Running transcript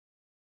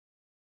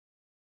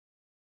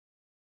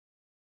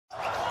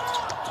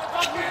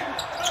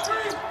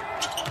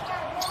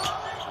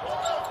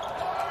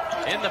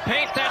in the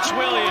paint. That's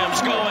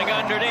Williams going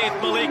underneath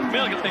Malik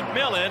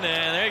McMillan. And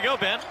there you go,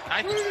 Ben.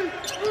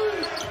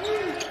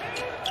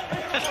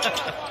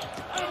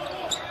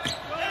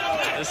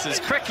 This is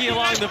Cricky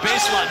along the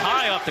baseline,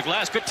 high off the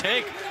glass. Good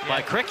take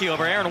by Cricky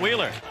over Aaron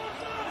Wheeler.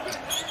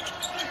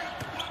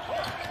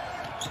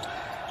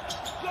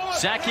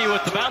 Zaki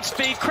with the bounce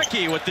feed,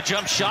 Cricky with the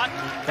jump shot.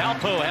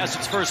 Valpo has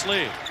its first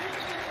lead.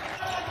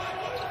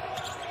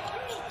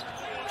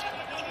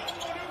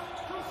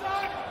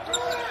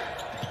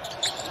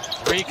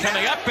 Three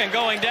coming up and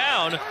going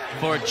down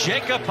for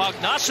Jacob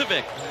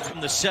Ognasovic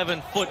from the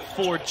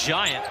 7'4"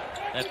 giant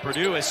that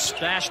Purdue has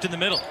smashed in the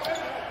middle.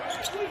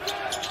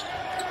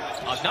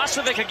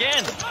 Ognasovic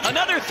again,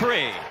 another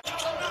three.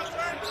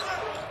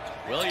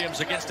 Williams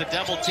against a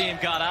double team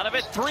got out of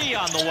it. Three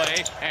on the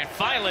way, and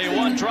finally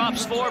one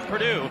drops for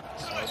Purdue.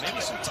 So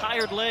maybe some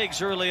tired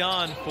legs early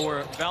on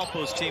for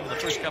Valpo's team in the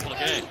first couple of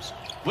games.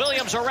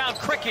 Williams around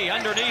Cricky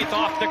underneath,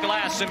 off the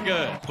glass and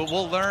good. But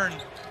we'll learn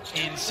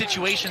in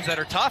situations that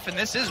are tough, and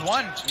this is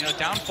one. You know,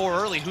 down 4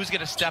 early, who's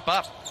going to step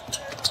up?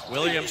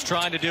 Williams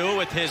trying to do it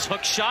with his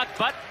hook shot,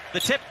 but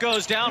the tip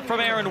goes down from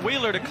Aaron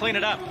Wheeler to clean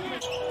it up.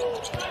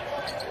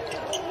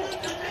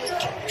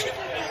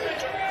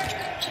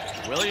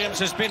 Williams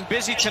has been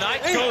busy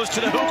tonight, goes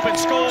to the hoop and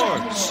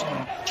scores.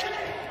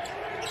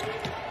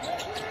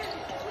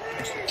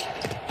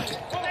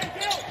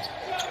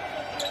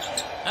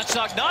 That's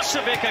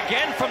Ognasovic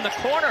again from the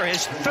corner,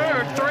 his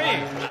third three.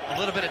 A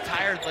little bit of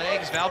tired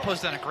legs.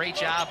 Valpo's done a great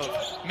job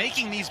of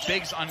making these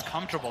bigs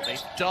uncomfortable.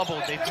 They've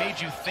doubled, they've made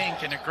you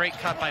think, and a great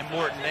cut by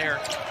Morton there.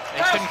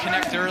 They couldn't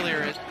connect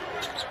earlier.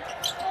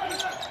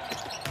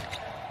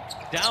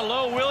 Down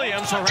low,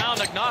 Williams around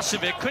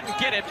Ognasovic, couldn't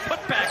get it.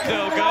 Put back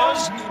though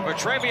goes for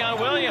Trevion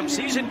Williams.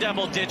 He's in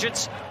double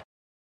digits.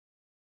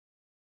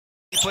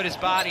 He put his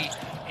body,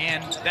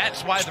 and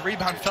that's why the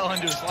rebound fell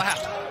into his lap.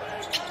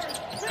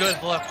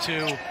 Good look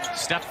to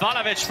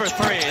Stefanovic for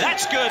three.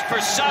 That's good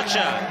for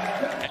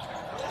Sacha.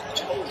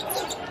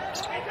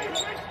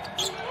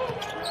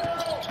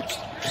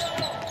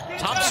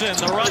 Thompson,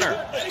 the runner.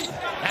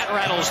 That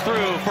rattles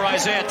through for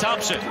Isaiah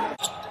Thompson.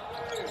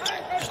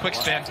 Quick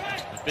spin.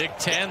 Big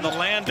Ten, the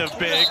land of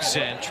bigs,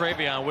 and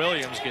Trevion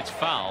Williams gets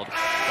fouled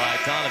by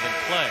Donovan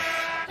Clay.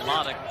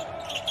 Loddick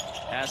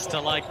has to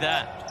like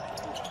that.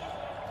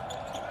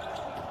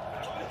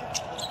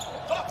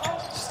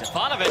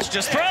 Stefanovic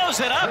just throws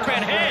it up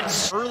and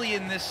hits. Early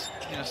in this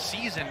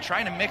season,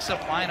 trying to mix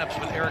up lineups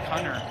with Eric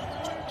Hunter,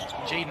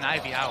 Jaden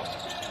Ivey out.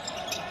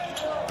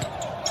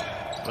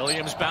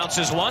 Williams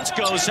bounces once,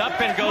 goes up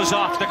and goes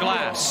off the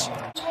glass.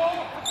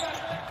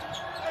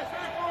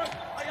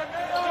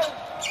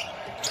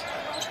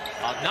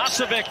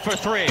 Ognasovic for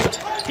three.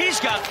 He's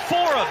got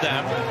 4 of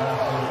them.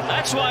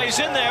 That's why he's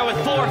in there with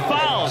 4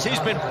 fouls. He's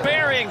been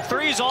burying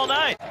threes all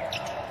night.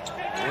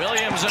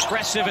 Williams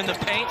aggressive in the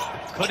paint.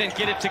 Couldn't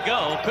get it to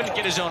go. Couldn't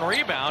get his own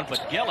rebound,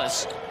 but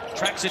Gillis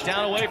tracks it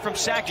down away from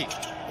Saki.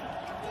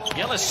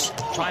 Gillis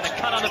trying to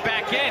cut on the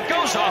back end.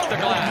 Goes off the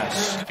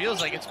glass. It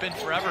feels like it's been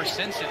forever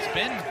since it's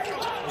been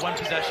a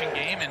one-possession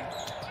game, and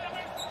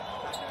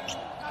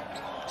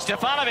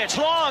Stefanovic,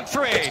 long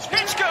three.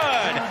 It's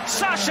good.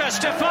 Sasha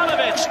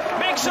Stefanovic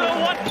makes it a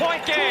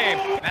 1-point game.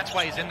 And that's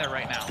why he's in there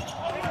right now.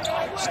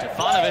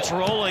 Stefanovic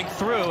rolling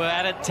through,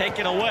 at it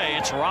taken away.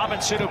 It's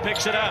Robinson who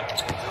picks it up.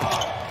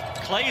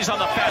 Clay's on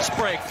the fast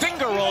break.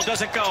 Finger roll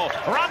doesn't go.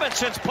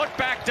 Robinson's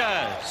putback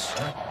does.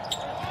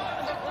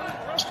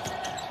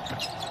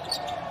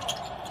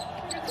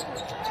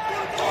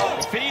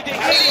 Feeding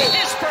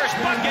his first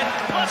bucket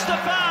plus the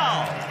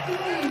foul.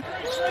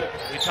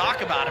 We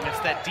talk about him. It's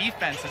that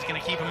defense that's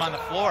going to keep him on the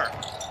floor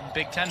in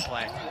Big Ten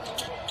play.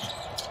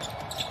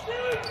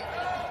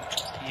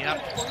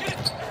 Yep.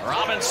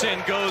 Robinson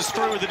goes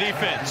through the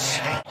defense.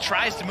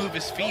 Tries to move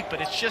his feet,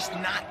 but it's just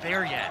not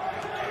there yet.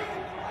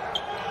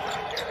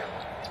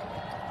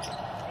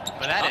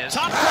 But that up is.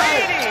 Top for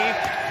Edey.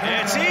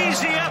 It's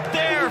easy up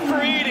there for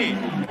Edey.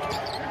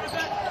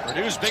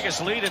 Purdue's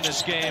biggest lead in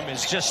this game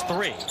is just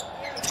 3.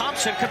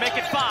 Thompson can make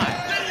it 5.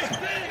 He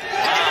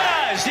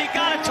does. He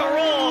got it to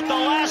roll at the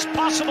last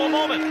possible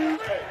moment.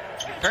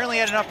 Apparently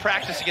had enough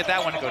practice to get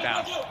that one to go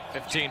down.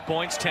 15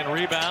 points, 10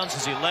 rebounds,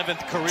 his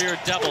 11th career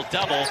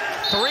double-double.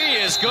 3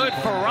 is good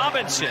for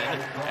Robinson,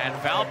 and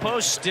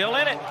Valpo's still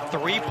in it.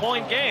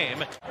 3-point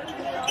game.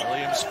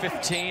 Williams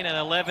 15 and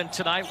 11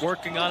 tonight,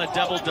 working on a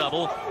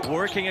double-double,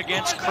 working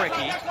against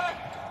Cricky.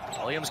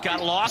 Williams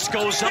got lost,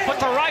 goes up with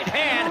the right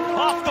hand,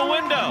 off the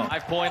window.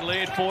 5-point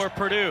lead for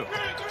Purdue.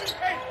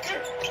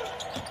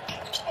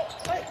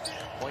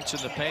 Points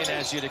in the paint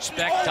as you'd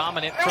expect,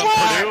 dominant from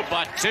Purdue,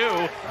 but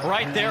 2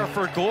 right there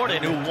for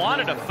Gordon, who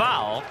wanted a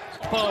foul.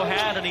 Poe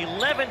had an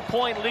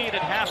 11-point lead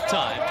at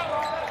halftime.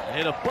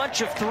 Hit a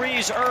bunch of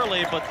threes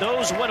early, but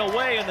those went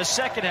away in the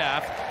second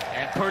half.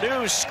 And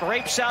Purdue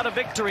scrapes out a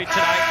victory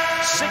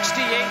tonight.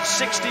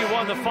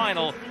 68-61 the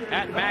final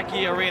at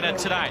Mackey Arena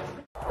tonight.